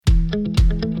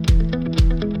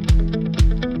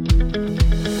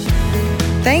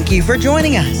Thank you for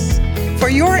joining us. For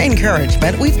your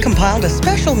encouragement, we've compiled a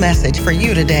special message for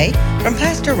you today from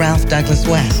Pastor Ralph Douglas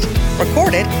West,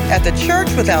 recorded at the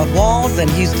Church Without Walls in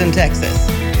Houston, Texas.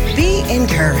 Be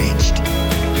encouraged.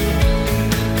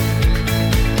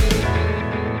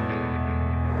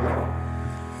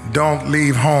 Don't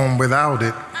leave home without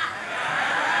it.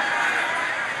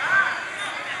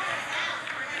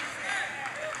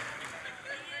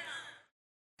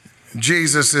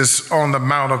 Jesus is on the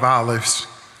Mount of Olives.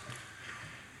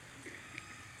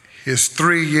 His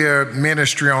 3-year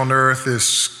ministry on earth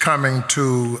is coming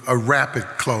to a rapid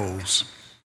close.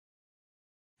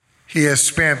 He has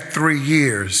spent 3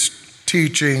 years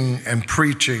teaching and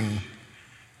preaching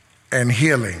and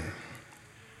healing.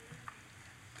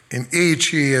 In each,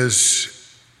 he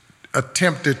has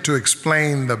attempted to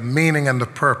explain the meaning and the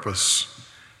purpose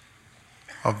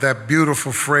of that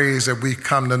beautiful phrase that we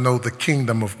come to know, the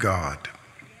kingdom of God.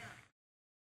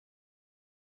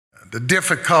 The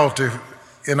difficulty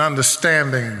in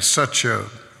understanding such a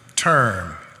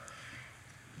term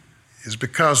is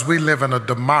because we live in a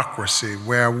democracy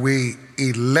where we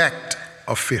elect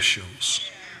officials.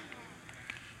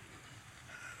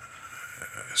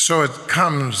 So it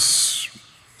comes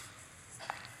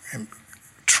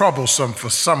troublesome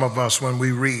for some of us when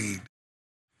we read,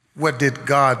 what did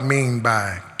God mean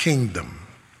by kingdom?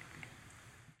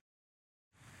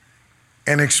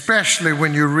 And especially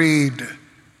when you read,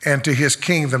 and to his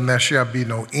kingdom there shall be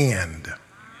no end.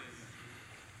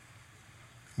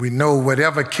 We know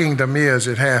whatever kingdom is,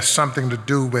 it has something to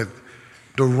do with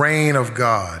the reign of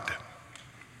God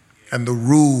and the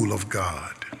rule of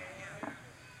God.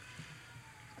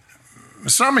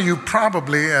 Some of you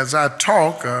probably, as I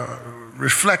talk,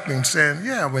 reflecting, saying,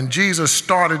 yeah, when Jesus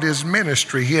started his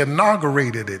ministry, he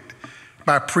inaugurated it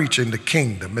by preaching the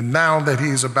kingdom. And now that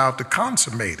he's about to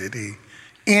consummate it, he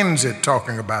ends it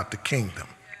talking about the kingdom.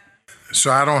 So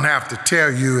I don't have to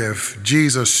tell you if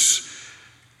Jesus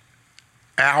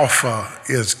Alpha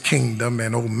is kingdom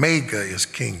and Omega is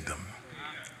kingdom,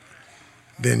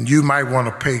 then you might want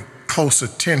to pay close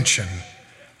attention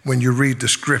when you read the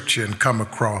scripture and come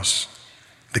across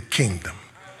the kingdom.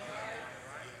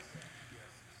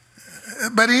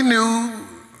 But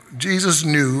Jesus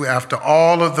knew after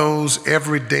all of those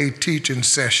everyday teaching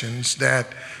sessions that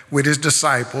with his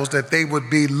disciples, that they would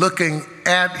be looking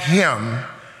at him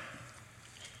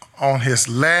on his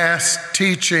last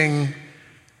teaching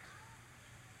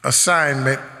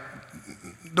assignment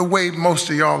the way most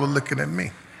of y'all are looking at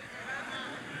me.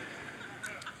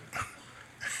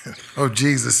 Oh,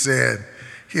 Jesus said,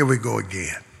 here we go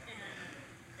again.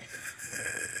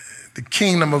 The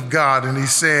kingdom of God, and he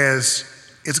says,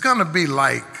 it's going to be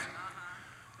like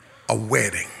a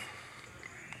wedding.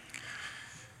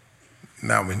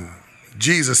 Now, when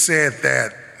Jesus said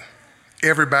that,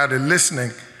 everybody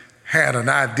listening had an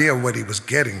idea what he was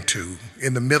getting to.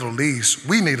 In the Middle East,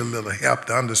 we need a little help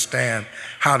to understand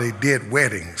how they did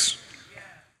weddings.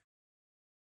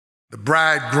 The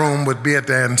bridegroom would be at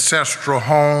the ancestral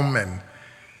home, and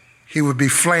he would be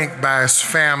flanked by his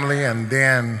family and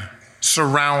then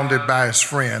surrounded by his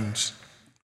friends.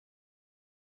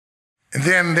 And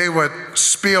then they would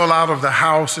spill out of the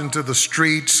house into the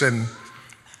streets, and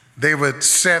they would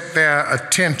set their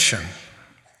attention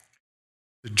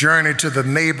to journey to the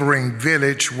neighboring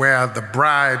village where the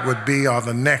bride would be, or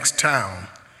the next town.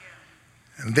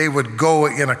 And they would go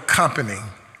in a company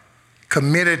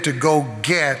committed to go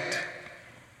get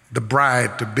the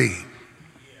bride to be.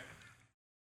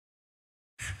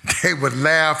 They would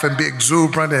laugh and be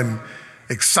exuberant and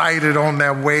excited on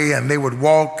their way, and they would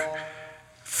walk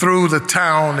through the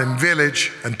town and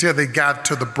village until they got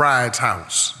to the bride's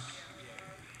house.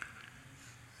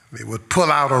 They would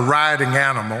pull out a riding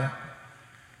animal,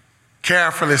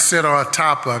 carefully sit on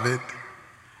top of it,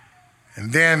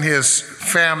 and then his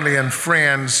family and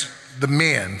friends, the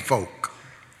men folk,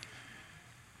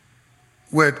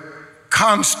 would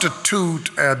constitute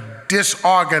a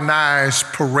disorganized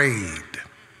parade,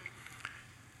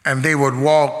 and they would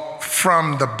walk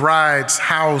from the bride's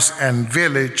house and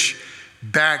village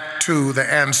back to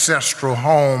the ancestral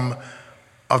home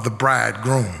of the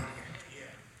bridegroom.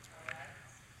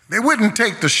 They wouldn't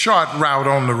take the short route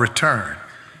on the return.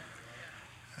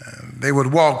 They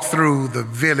would walk through the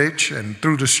village and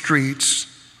through the streets,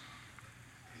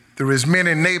 through as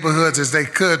many neighborhoods as they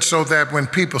could, so that when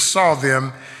people saw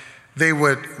them, they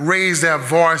would raise their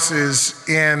voices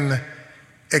in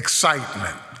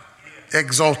excitement,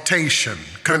 exultation,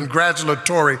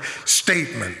 congratulatory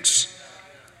statements.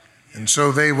 And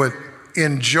so they would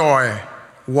enjoy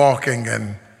walking,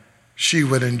 and she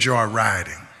would enjoy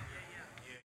riding.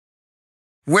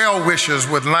 Well-wishers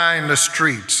would line the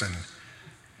streets, and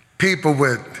People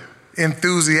would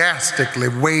enthusiastically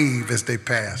wave as they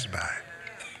passed by.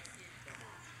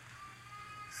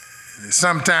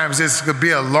 Sometimes this could be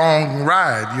a long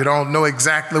ride. You don't know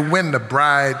exactly when the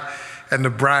bride and the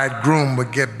bridegroom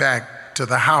would get back to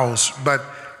the house, but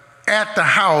at the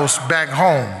house back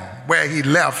home where he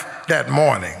left that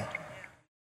morning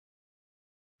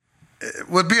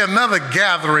would be another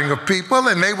gathering of people,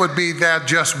 and they would be there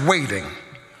just waiting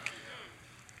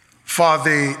for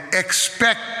the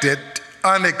expected,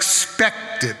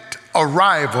 unexpected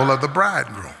arrival of the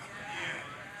bridegroom.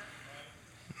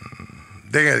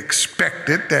 They had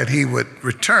expected that he would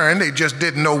return, they just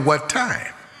didn't know what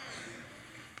time.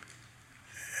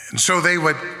 And so they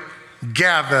would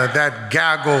gather that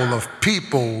gaggle of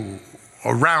people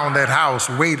around that house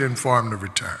waiting for him to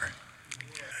return.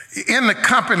 In the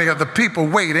company of the people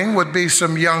waiting would be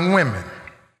some young women.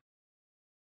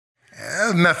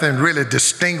 There's nothing really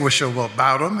distinguishable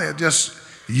about them. They're just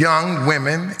young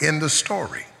women in the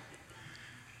story.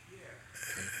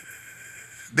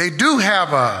 They do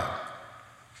have a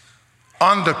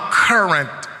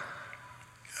undercurrent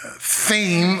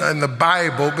theme in the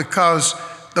Bible, because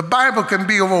the Bible can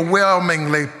be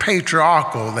overwhelmingly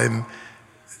patriarchal, and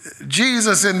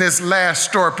Jesus in this last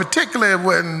story, particularly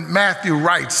when Matthew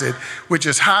writes it, which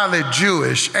is highly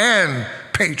Jewish and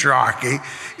patriarchy,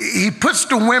 he puts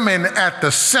the women at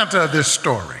the center of this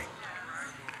story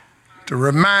to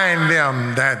remind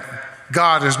them that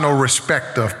God is no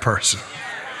respecter of person.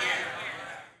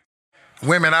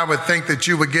 Women, I would think that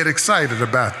you would get excited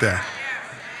about that.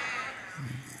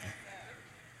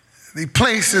 He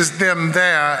places them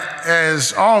there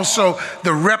as also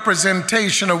the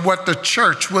representation of what the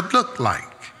church would look like.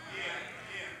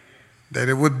 That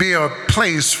it would be a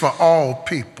place for all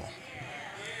people.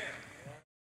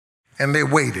 And they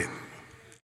waited.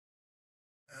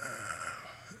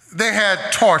 They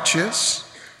had torches,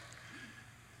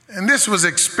 and this was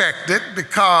expected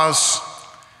because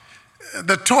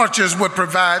the torches would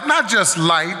provide not just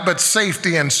light, but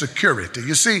safety and security.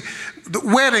 You see, the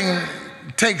wedding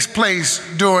takes place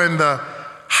during the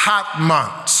hot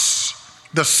months,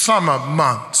 the summer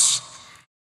months,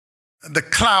 the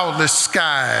cloudless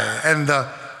sky and the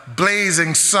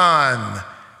blazing sun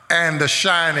and the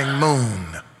shining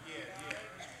moon.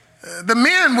 The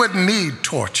men wouldn't need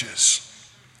torches.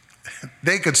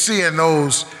 They could see in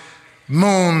those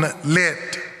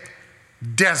moonlit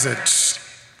deserts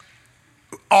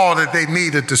all that they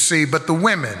needed to see, but the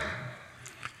women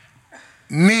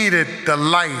needed the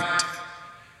light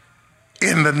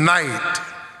in the night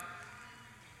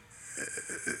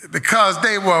because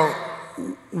they were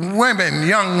women,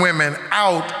 young women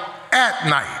out at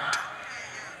night.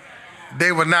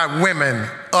 They were not women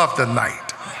of the night.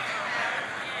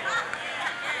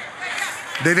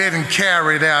 They didn't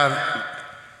carry their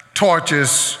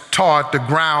torches toward the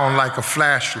ground like a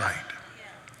flashlight.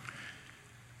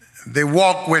 They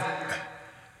walked with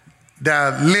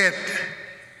their lit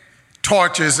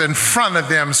torches in front of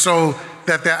them so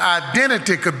that their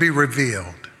identity could be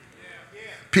revealed.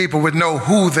 People would know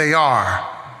who they are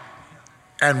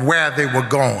and where they were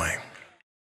going.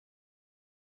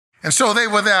 And so they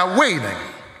were there waiting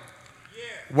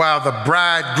while the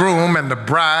bridegroom and the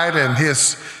bride and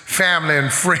his family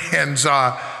and friends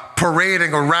are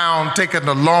parading around, taking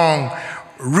the long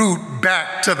route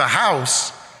back to the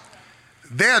house.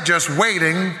 They're just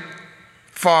waiting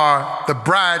for the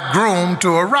bridegroom to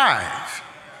arrive.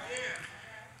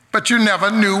 But you never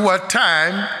knew what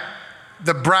time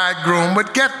the bridegroom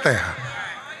would get there.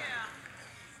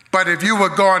 But if you were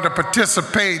going to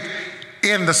participate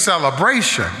in the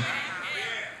celebration,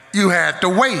 you had to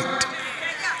wait.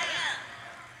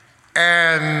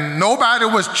 And nobody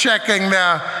was checking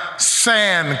their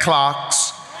sand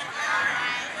clocks.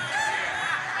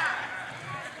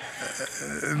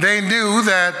 They knew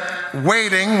that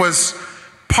waiting was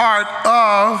part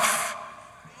of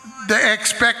the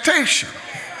expectation.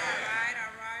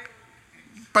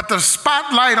 But the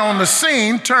spotlight on the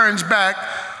scene turns back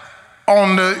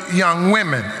on the young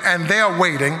women, and they're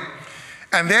waiting,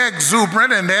 and they're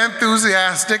exuberant, and they're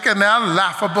enthusiastic, and they're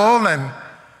laughable and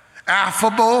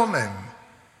affable,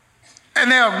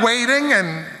 and they're waiting,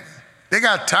 and they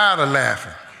got tired of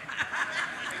laughing.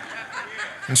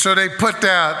 And so they put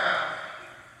their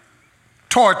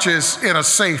torches in a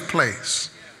safe place.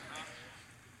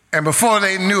 And before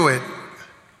they knew it,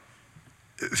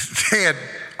 they had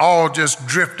all just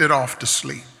drifted off to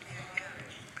sleep.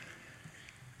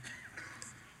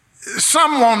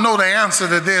 Some won't know the answer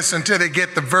to this until they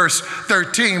get to verse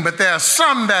 13, but there are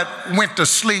some that went to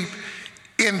sleep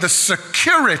in the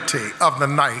security of the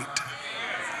night,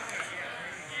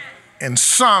 and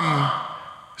some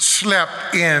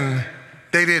slept in,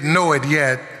 they didn't know it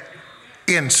yet,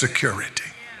 insecurity.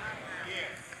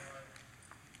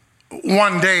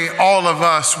 One day, all of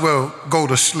us will go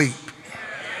to sleep.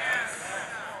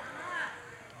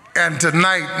 And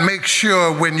tonight, make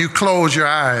sure when you close your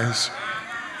eyes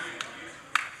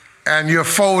and you're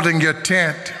folding your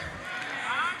tent,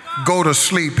 go to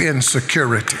sleep in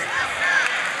security.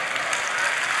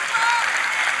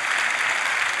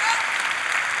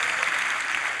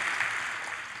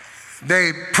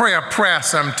 They pray a prayer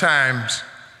sometimes.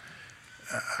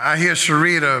 I hear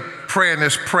Sharita praying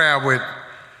this prayer with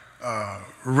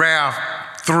Ralph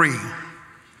 3.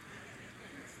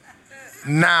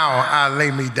 Now I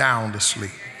lay me down to sleep.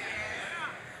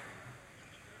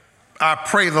 I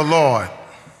pray the Lord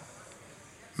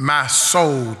my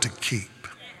soul to keep.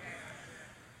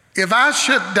 If I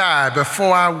should die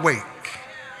before I wake,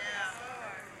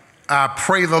 I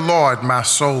pray the Lord my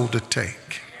soul to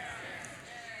take.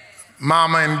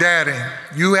 Mama and Daddy,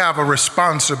 you have a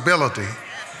responsibility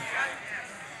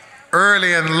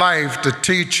early in life to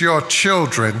teach your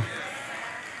children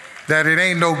that it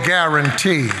ain't no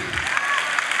guarantee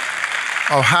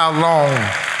of how long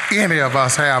any of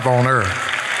us have on earth.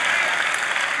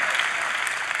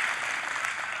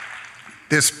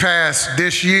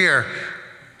 This year,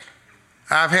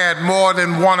 I've had more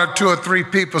than one or two or three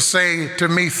people say to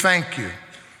me, thank you.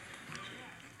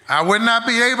 I would not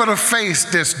be able to face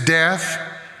this death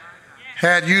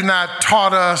had you not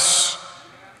taught us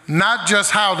not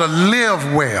just how to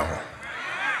live well,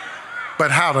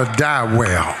 but how to die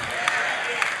well.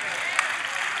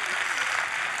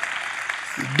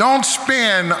 Don't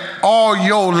spend all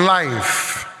your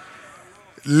life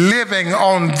living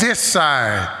on this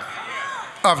side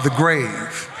of the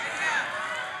grave.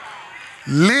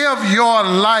 Live your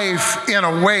life in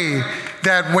a way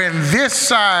that when this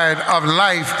side of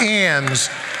life ends,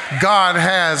 God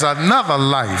has another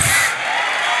life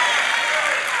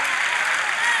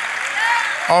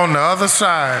on the other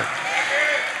side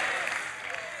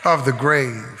of the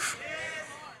grave.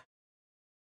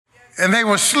 And they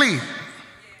were asleep.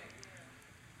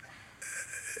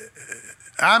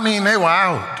 I mean, they were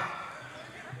out.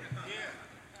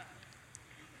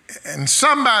 And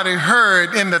somebody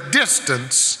heard in the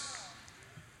distance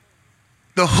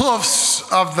the hoofs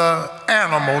of the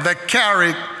animal that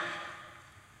carried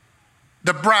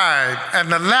the bride,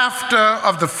 and the laughter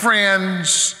of the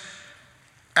friends,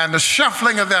 and the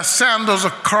shuffling of their sandals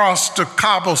across the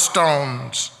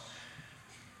cobblestones,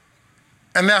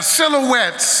 and their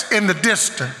silhouettes in the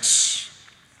distance.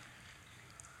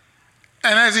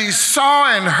 And as he saw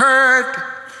and heard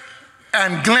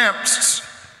and glimpsed,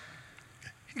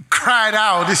 he cried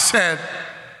out, he said,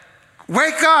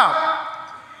 "Wake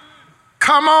up,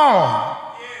 come on,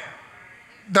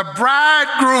 the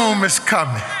bridegroom is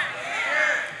coming."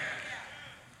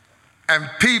 And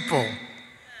people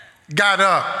got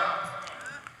up.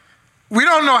 We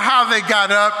don't know how they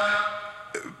got up,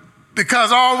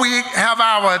 because all we have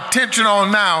our attention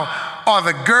on now are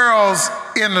the girls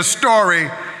in the story.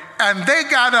 And they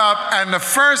got up, and the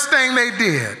first thing they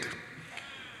did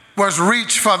was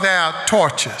reach for their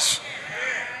torches,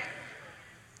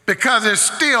 because it's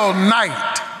still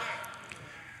night.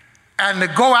 And to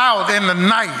go out in the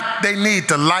night, they need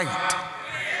the light.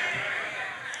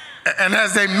 And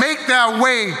as they make their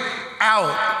way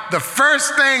out, the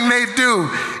first thing they do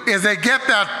is they get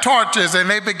their torches and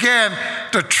they begin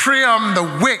to trim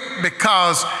the wick,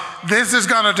 because this is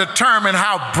going to determine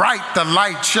how bright the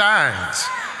light shines.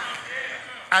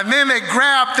 And then they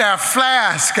grab their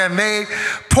flask and they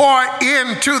pour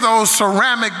into those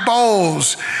ceramic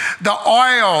bowls the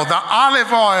oil, the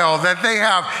olive oil that they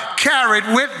have carried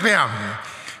with them.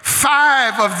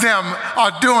 5 of them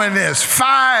are doing this.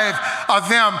 5 of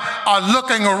them are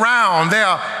looking around. They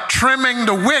are trimming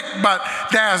the wick, but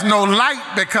there's no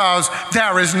light because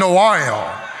there is no oil.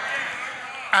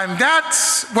 And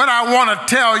that's what I want to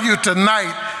tell you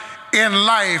tonight. In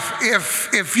life,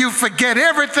 if you forget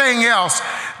everything else,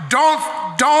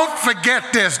 don't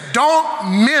forget this.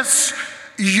 Don't miss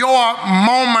your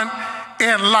moment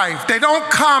in life. They don't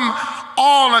come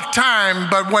all the time,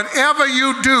 but whatever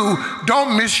you do,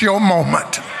 don't miss your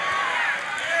moment.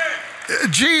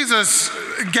 Jesus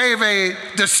gave a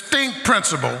distinct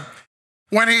principle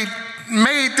when he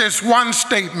made this one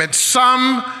statement: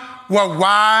 some were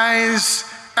wise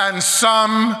and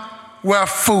some were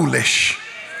foolish.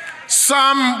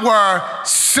 Some were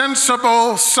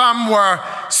sensible, some were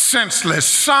senseless.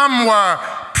 Some were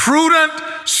prudent,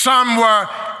 some were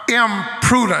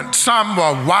imprudent. Some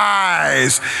were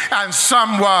wise and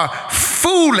some were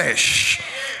foolish.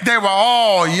 They were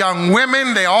all young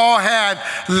women. They all had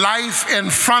life in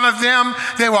front of them.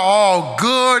 They were all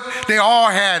good. They all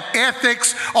had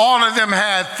ethics. All of them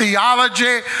had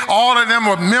theology. All of them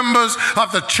were members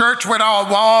of the Church Without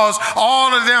Walls.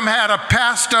 All of them had a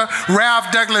pastor,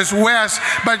 Ralph Douglas West.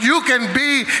 But you can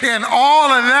be in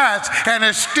all of that, and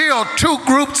it's still two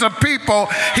groups of people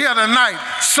here tonight.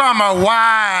 Some are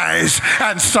wise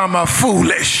and some are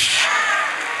foolish.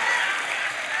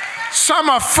 Some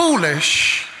are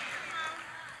foolish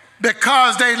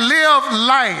because they live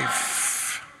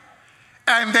life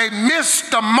and they miss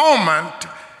the moment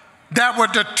that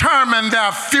would determine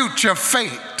their future fate.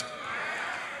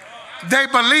 They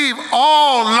believe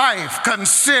all life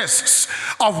consists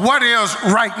of what is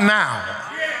right now.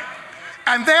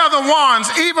 And they're the ones,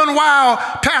 even while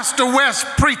Pastor West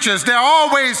preaches, they're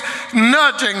always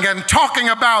nudging and talking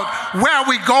about where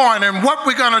we're going and what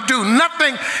we're going to do.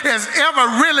 Nothing is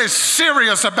ever really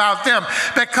serious about them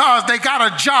because they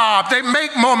got a job. They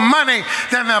make more money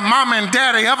than their mom and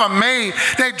daddy ever made.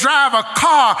 They drive a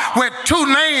car with two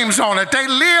names on it. They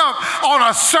live on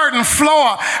a certain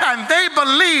floor, and they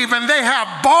believe and they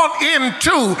have bought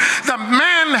into the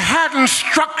Manhattan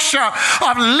structure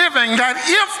of living that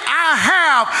if I have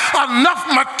enough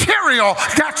material,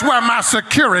 that's where my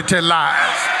security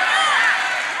lies.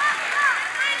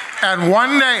 And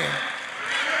one day,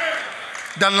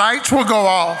 the lights will go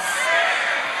off,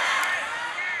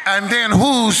 and then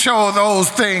who shall those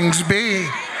things be?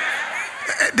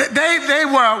 They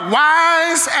were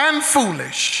wise and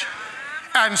foolish.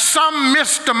 And some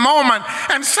missed the moment.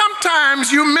 And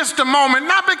sometimes you miss the moment,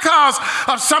 not because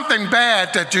of something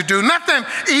bad that you do, nothing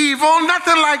evil,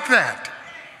 nothing like that.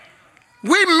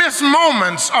 We miss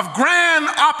moments of grand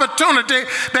opportunity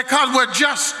because we're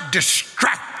just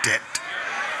distracted.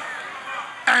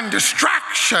 And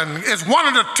distraction is one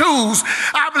of the tools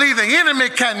I believe the enemy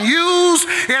can use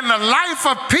in the life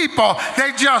of people.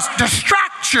 They just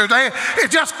distract you. It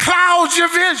just clouds your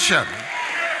vision.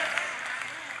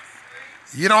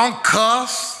 You don't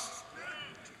cuss.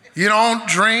 You don't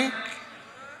drink.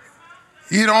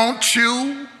 You don't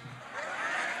chew.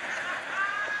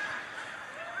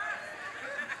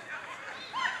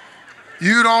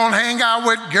 You don't hang out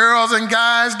with girls and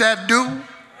guys that do.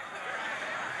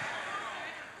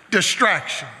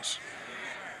 Distractions.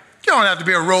 You don't have to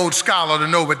be a Rhodes Scholar to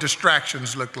know what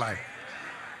distractions look like.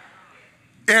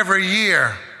 Every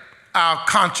year, our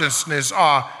consciousness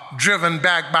are driven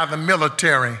back by the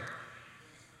military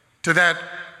to that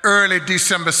early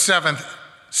December 7th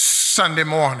Sunday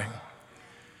morning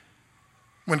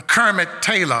when Kermit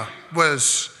Taylor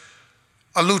was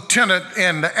a lieutenant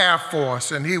in the Air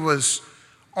Force, and he was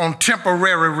on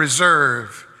temporary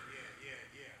reserve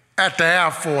at the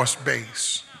Air Force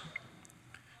base.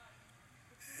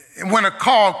 And when a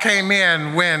call came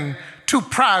in, when two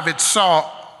privates saw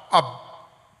a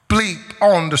bleep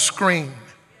on the screen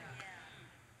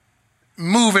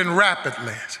moving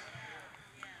rapidly.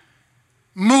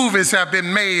 Movies have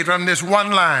been made from this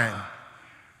one line: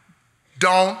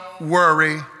 don't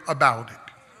worry about it.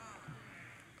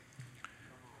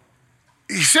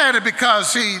 He said it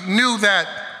because he knew that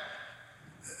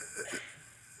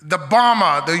the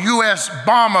bomber, the U.S.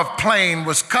 bomber plane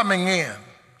was coming in.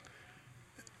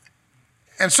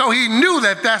 And so he knew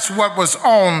that that's what was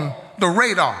on the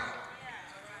radar.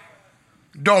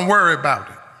 Don't worry about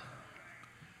it.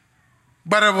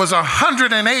 But it was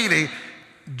 180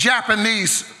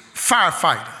 Japanese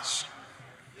firefighters,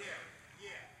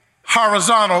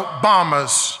 horizontal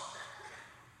bombers,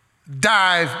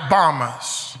 dive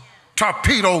bombers,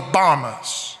 torpedo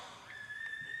bombers.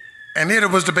 And it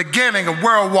was the beginning of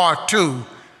World War II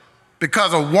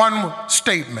because of one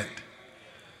statement: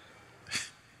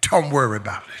 don't worry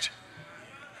about it.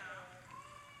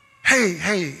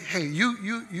 Hey,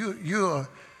 you,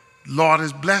 Lord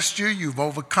has blessed you, you've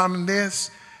overcome this.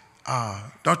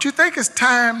 Don't you think it's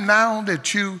time now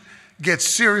that you get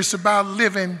serious about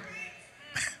living?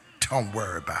 Don't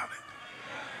worry about it.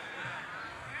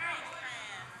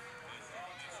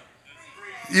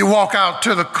 You walk out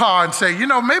to the car and say,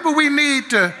 maybe we need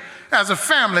to, as a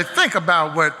family, think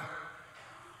about what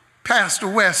Pastor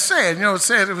West said. It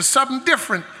said it was something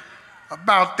different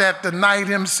about that the night,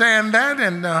 him saying that.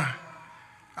 And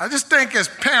I just think as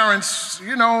parents,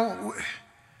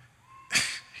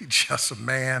 he's just a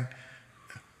man.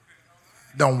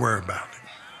 Don't worry about it.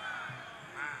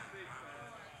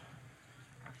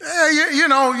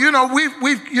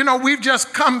 We've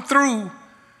just come through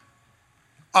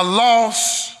a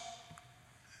loss,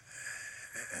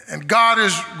 and God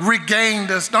has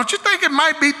regained us. Don't you think it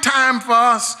might be time for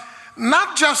us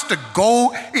not just to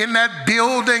go in that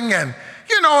building and,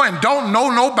 and don't know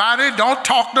nobody, don't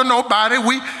talk to nobody.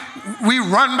 We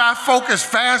run by folk as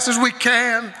fast as we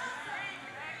can.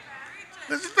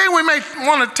 I think we may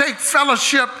want to take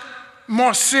fellowship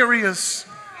more serious.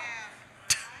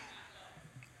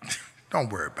 Don't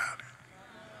worry about it.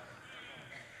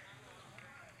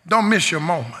 Don't miss your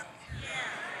moment.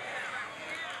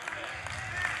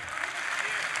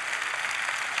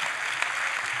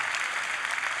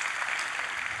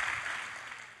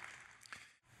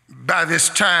 By this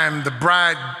time, the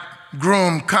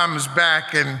bridegroom comes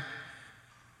back, and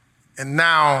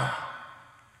now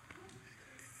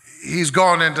he's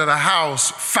gone into the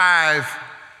house. 5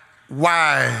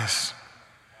 wise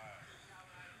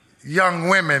young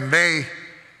women,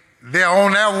 they're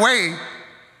on their way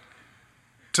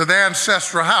to their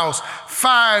ancestral house.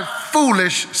 5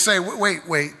 foolish say, wait.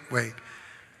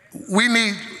 We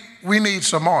need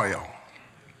some oil.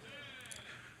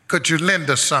 Could you lend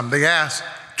us some? They ask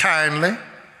kindly,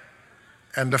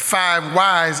 and the 5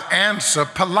 wise answer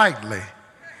politely,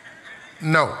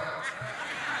 no.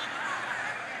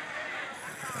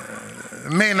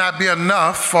 It may not be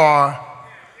enough for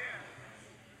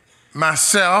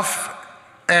myself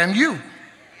and you.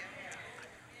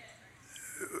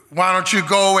 Why don't you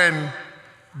go and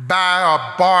buy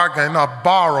or bargain or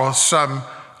borrow some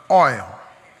oil?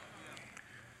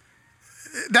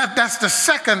 That's the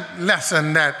second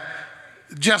lesson that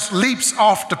just leaps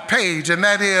off the page, and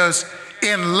that is,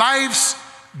 in life's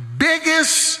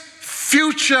biggest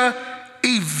future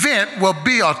event will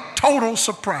be a total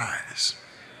surprise.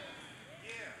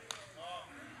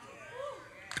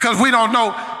 Because we don't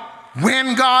know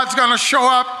when God's going to show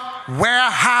up, where,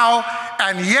 how,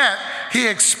 and yet he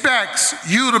expects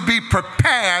you to be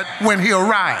prepared when he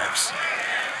arrives.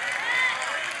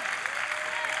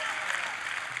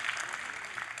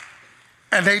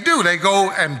 And they do. They go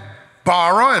and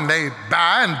borrow and they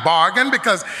buy and bargain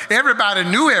because everybody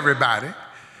knew everybody.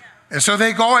 And so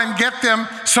they go and get them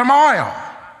some oil.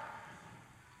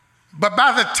 But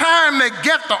by the time they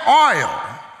get the oil,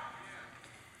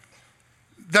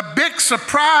 the big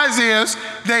surprise is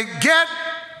they get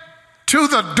to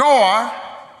the door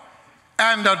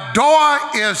and the door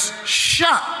is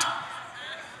shut.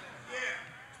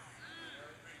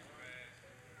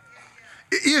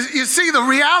 You see, the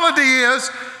reality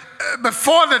is,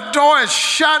 before the door is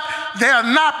shut, they are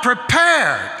not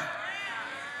prepared.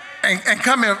 And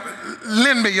come here,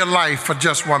 lend me your life for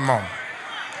just one moment.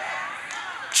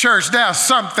 Church, there are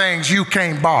some things you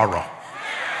can't borrow.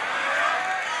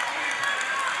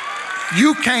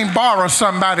 You can't borrow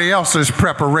somebody else's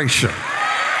preparation.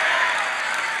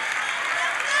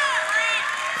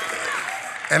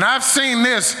 And I've seen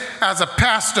this as a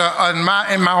pastor in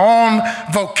my own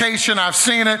vocation. I've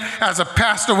seen it as a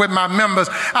pastor with my members.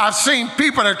 I've seen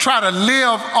people that try to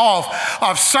live off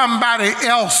of somebody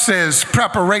else's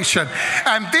preparation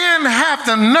and then have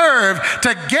the nerve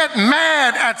to get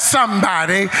mad at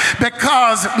somebody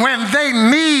because when they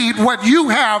need what you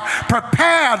have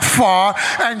prepared for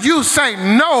and you say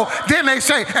no, then they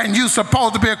say, and you're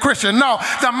supposed to be a Christian. No,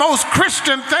 the most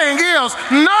Christian thing is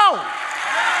no.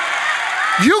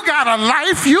 You got a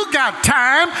life, you got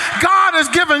time. God has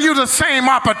given you the same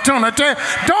opportunity.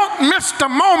 Don't miss the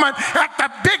moment at the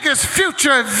biggest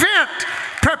future event.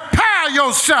 Prepare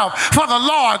yourself for the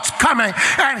Lord's coming.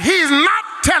 And he's not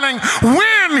telling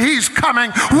when he's coming,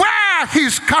 where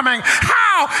he's coming,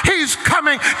 how he's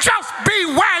coming. Just be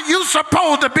where you're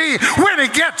supposed to be when he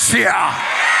gets here.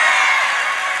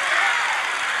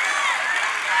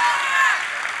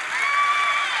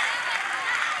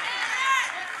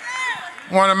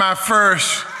 One of my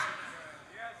first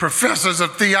professors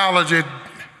of theology,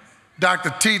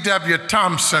 Dr. T.W.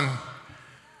 Thompson,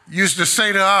 used to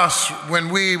say to us when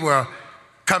we were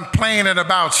complaining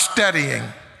about studying,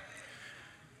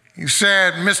 he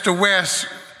said, Mr. West,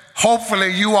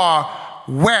 hopefully you are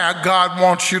where God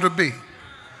wants you to be.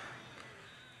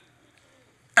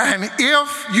 And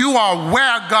if you are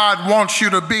where God wants you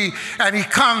to be and he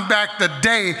comes back the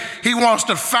day, he wants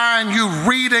to find you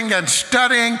reading and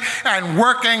studying and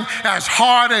working as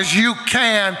hard as you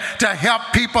can to help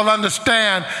people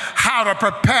understand how to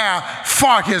prepare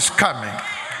for his coming.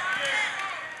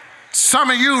 Some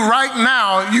of you right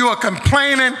now, you are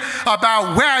complaining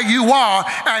about where you are,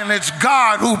 and it's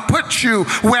God who put you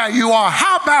where you are.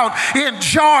 How about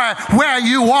enjoy where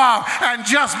you are and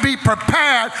just be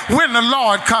prepared when the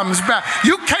Lord comes back?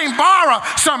 You can't borrow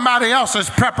somebody else's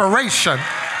preparation.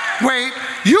 Wait,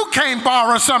 you can't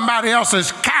borrow somebody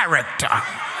else's character.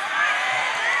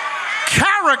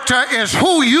 Character is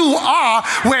who you are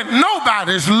when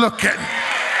nobody's looking.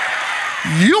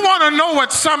 You want to know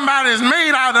what somebody's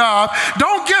made out of,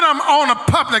 don't get them on a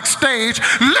public stage.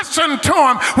 Listen to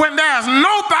them when there's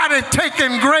nobody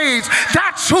taking grades.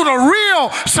 That's who the real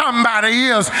somebody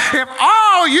is. If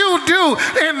all you do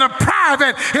in the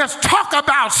private is talk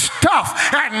about stuff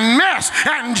and mess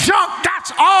and junk,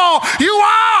 that's all you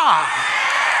are.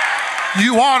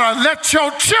 You ought to let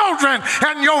your children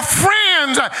and your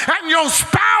friends and your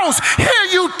spouse hear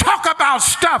you talk about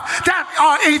stuff that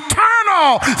are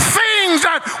eternal, things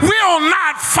that will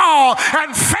not fall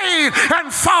and fade and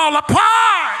fall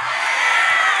apart.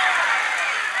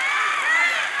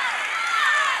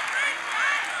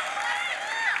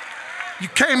 You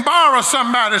can't borrow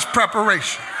somebody's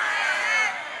preparation.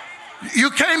 You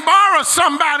can't borrow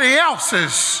somebody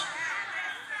else's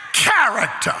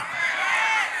character.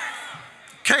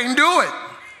 Can't do it.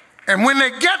 And when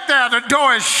they get there, the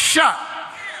door is shut.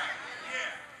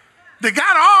 They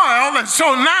got oil, and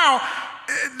so now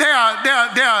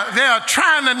they're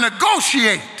trying to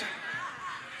negotiate,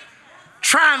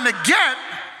 trying to get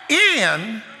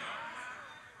in.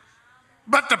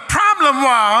 But the problem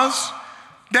was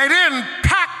they didn't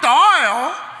pack the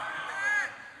oil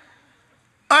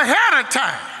ahead of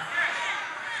time.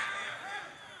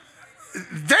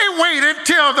 They waited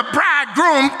till the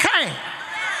bridegroom came.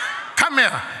 Come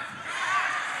here.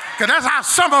 Because that's how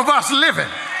some of us living.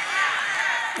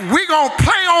 We're going to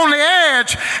play on the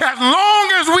edge as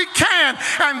long as we can.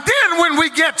 And then when we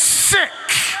get sick,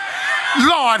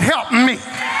 Lord, help me.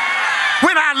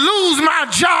 When I lose my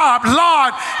job,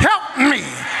 Lord, help me.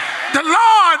 The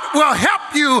Lord will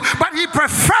help you, but he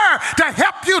prefers to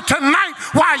help you tonight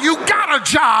while you got a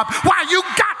job, while you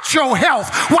got your health,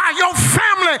 while your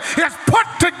family is put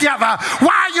together,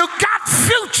 while you got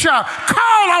future.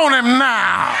 Call on him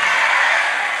now.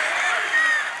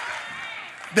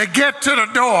 They get to the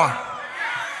door.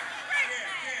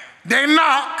 They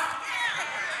knock.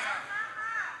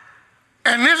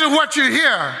 And this is what you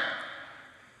hear.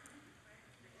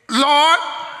 Lord,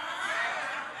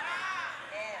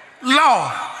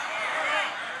 Lord.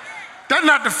 That's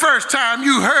not the first time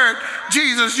you heard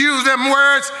Jesus use them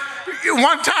words.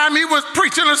 One time he was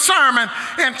preaching a sermon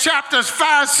in chapters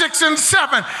 5, 6, and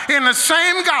 7 in the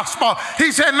same gospel.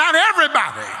 He said, not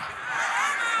everybody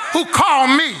who call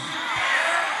me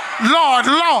Lord,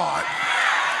 Lord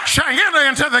shall enter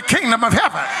into the kingdom of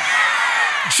heaven.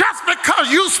 Just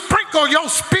because you sprinkle your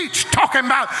speech talking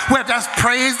about, well, just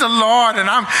praise the Lord and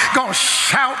I'm going to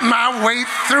shout my way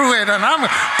through it and I'm going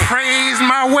to praise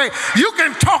my way. You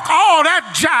can talk all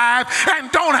that jive and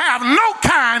don't have no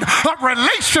kind of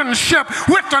relationship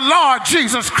with the Lord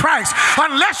Jesus Christ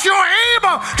unless you're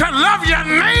able to love your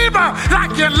neighbor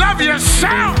like you love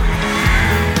yourself.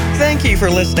 Thank you for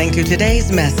listening to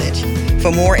today's message.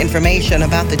 For more information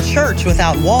about the Church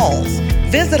Without Walls,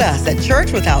 visit us at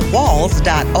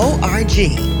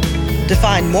churchwithoutwalls.org. To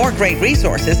find more great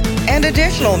resources and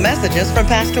additional messages from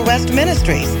Pastor West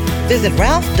Ministries, visit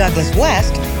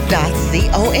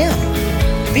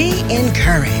ralphdouglaswest.com. Be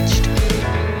encouraged.